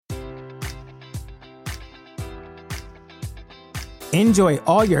Enjoy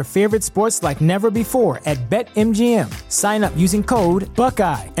all your favorite sports like never before at BetMGM. Sign up using code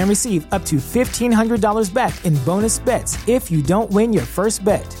Buckeye and receive up to $1,500 back in bonus bets if you don't win your first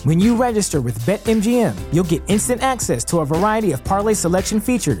bet. When you register with BetMGM, you'll get instant access to a variety of parlay selection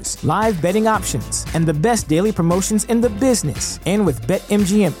features, live betting options, and the best daily promotions in the business. And with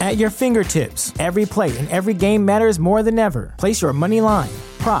BetMGM at your fingertips, every play and every game matters more than ever. Place your money line,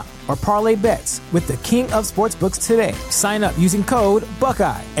 prop, or parlay bets with the king of sportsbooks today. Sign up using code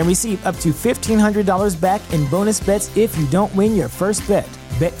Buckeye and receive up to $1,500 back in bonus bets if you don't win your first bet.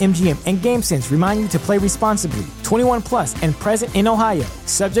 BetMGM and GameSense remind you to play responsibly. 21 plus and present in Ohio,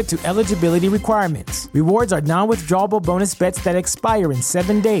 subject to eligibility requirements. Rewards are non-withdrawable bonus bets that expire in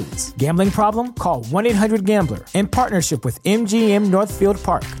 7 days. Gambling problem? Call 1-800-GAMBLER. In partnership with MGM Northfield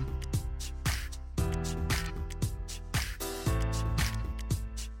Park.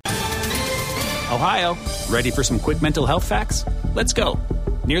 Ohio, ready for some quick mental health facts? Let's go.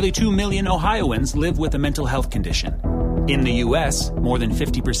 Nearly 2 million Ohioans live with a mental health condition. In the U.S., more than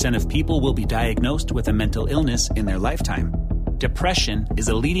 50% of people will be diagnosed with a mental illness in their lifetime. Depression is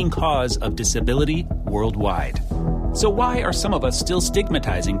a leading cause of disability worldwide. So why are some of us still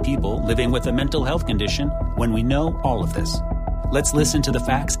stigmatizing people living with a mental health condition when we know all of this? Let's listen to the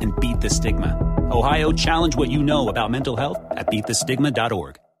facts and beat the stigma. Ohio, challenge what you know about mental health at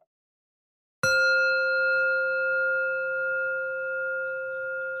beatthestigma.org.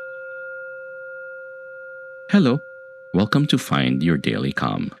 Hello, welcome to Find Your Daily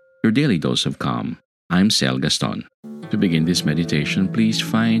Calm, your daily dose of calm. I'm Sel Gaston. To begin this meditation, please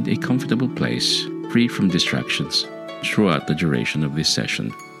find a comfortable place, free from distractions, throughout the duration of this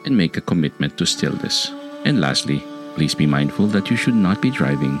session, and make a commitment to stillness. And lastly, please be mindful that you should not be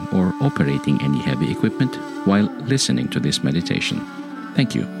driving or operating any heavy equipment while listening to this meditation.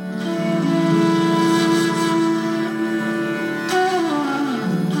 Thank you.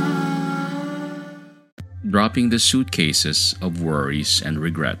 Dropping the suitcases of worries and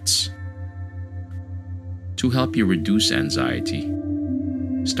regrets. To help you reduce anxiety,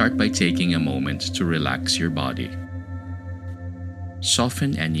 start by taking a moment to relax your body.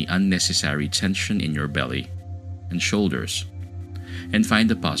 Soften any unnecessary tension in your belly and shoulders, and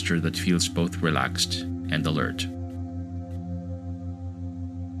find a posture that feels both relaxed and alert.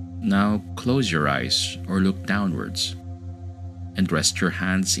 Now close your eyes or look downwards, and rest your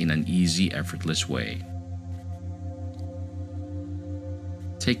hands in an easy, effortless way.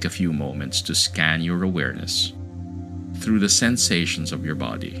 Take a few moments to scan your awareness through the sensations of your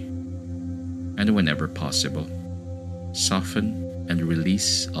body, and whenever possible, soften and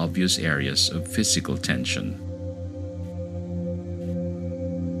release obvious areas of physical tension.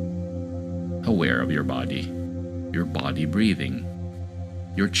 Aware of your body breathing,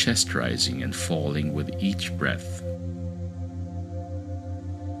 your chest rising and falling with each breath.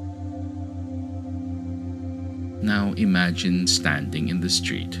 Now imagine standing in the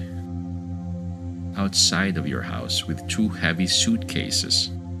street, outside of your house with 2 heavy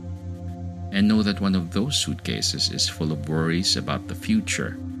suitcases, and know that one of those suitcases is full of worries about the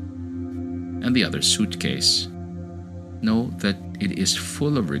future, and the other suitcase, know that it is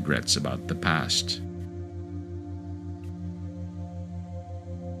full of regrets about the past.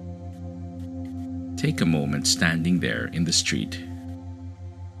 Take a moment standing there in the street,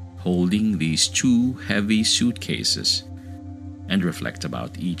 holding these 2 heavy suitcases, and reflect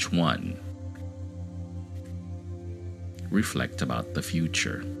about each one. Reflect about the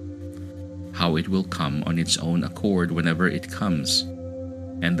future, how it will come on its own accord whenever it comes,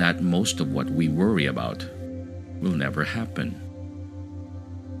 and that most of what we worry about will never happen.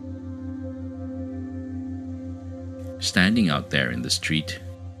 Standing out there in the street,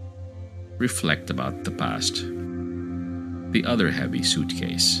 reflect about the past, the other heavy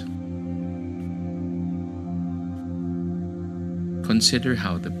suitcase. Consider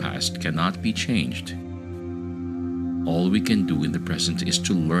how the past cannot be changed. All we can do in the present is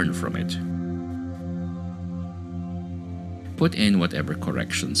to learn from it. Put in whatever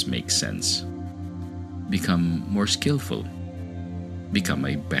corrections make sense. Become more skillful. Become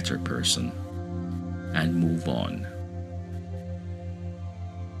a better person. And move on.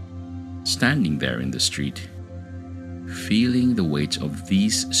 Standing there in the street, feeling the weight of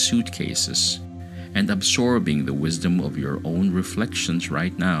these suitcases and absorbing the wisdom of your own reflections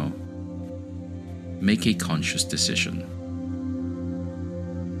right now, make a conscious decision.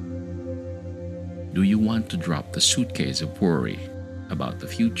 Do you want to drop the suitcase of worry about the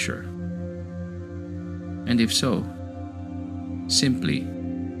future? And if so, simply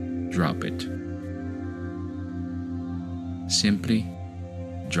drop it. Simply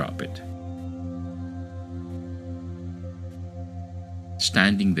drop it.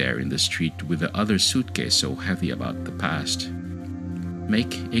 standing there in the street with the other suitcase so heavy about the past,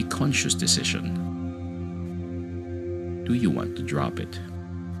 make a conscious decision. Do you want to drop it?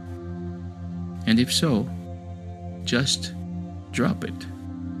 And if so, just drop it.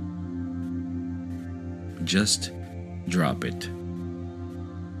 Just drop it.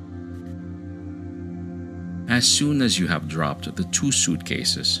 As soon as you have dropped the 2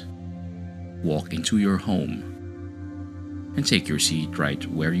 suitcases, walk into your home and take your seat right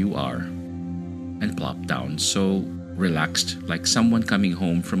where you are and plop down so relaxed like someone coming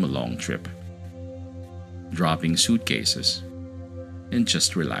home from a long trip, dropping suitcases and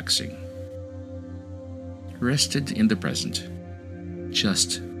just relaxing. Rested in the present,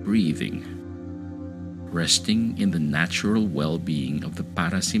 just breathing, resting in the natural well-being of the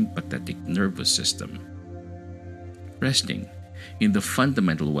parasympathetic nervous system, resting in the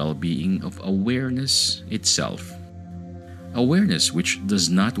fundamental well-being of awareness itself, awareness which does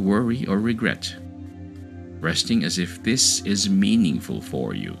not worry or regret, resting as if this is meaningful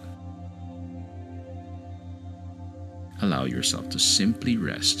for you. Allow yourself to simply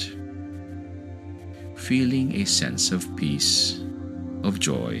rest, feeling a sense of peace, of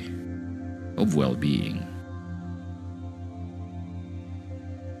joy, of well-being.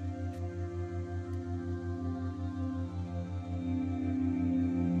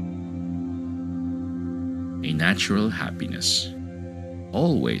 A natural happiness,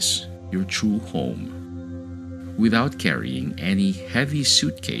 always your true home, without carrying any heavy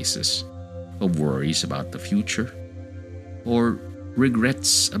suitcases of worries about the future or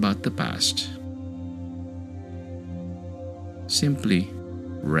regrets about the past. Simply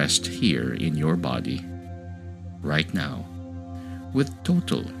rest here in your body, right now, with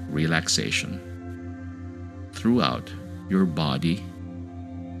total relaxation throughout your body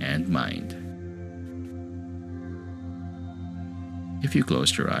and mind. If you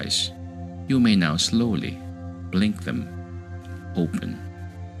closed your eyes, you may now slowly blink them open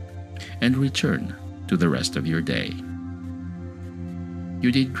and return to the rest of your day.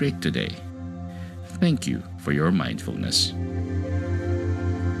 You did great today. Thank you for your mindfulness.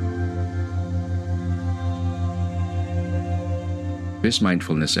 This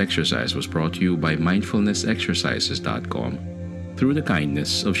mindfulness exercise was brought to you by mindfulnessexercises.com through the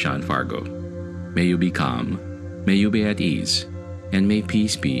kindness of Sean Fargo. May you be calm, may you be at ease, and may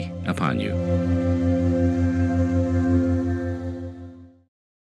peace be upon you.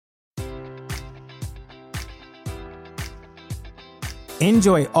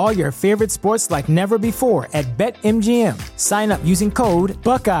 Enjoy all your favorite sports like never before at BetMGM. Sign up using code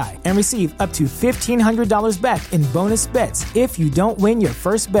Buckeye and receive up to $1,500 back in bonus bets if you don't win your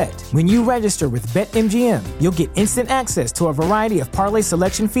first bet. When you register with BetMGM, you'll get instant access to a variety of parlay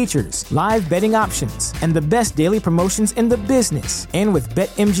selection features, live betting options, and the best daily promotions in the business. And with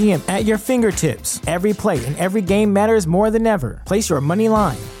BetMGM at your fingertips, every play and every game matters more than ever. Place your money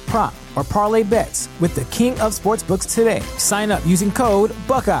line, prop, or parlay bets with the king of sportsbooks today. Sign up using code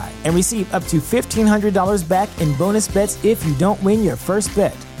Buckeye and receive up to $1,500 back in bonus bets if you don't win your first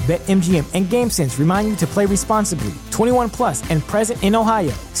bet. BetMGM and GameSense remind you to play responsibly. 21 plus and present in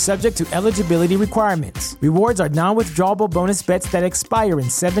Ohio, subject to eligibility requirements. Rewards are non-withdrawable bonus bets that expire in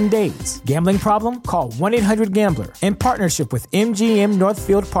 7 days. Gambling problem? Call 1-800-GAMBLER in partnership with MGM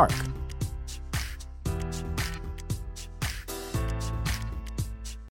Northfield Park.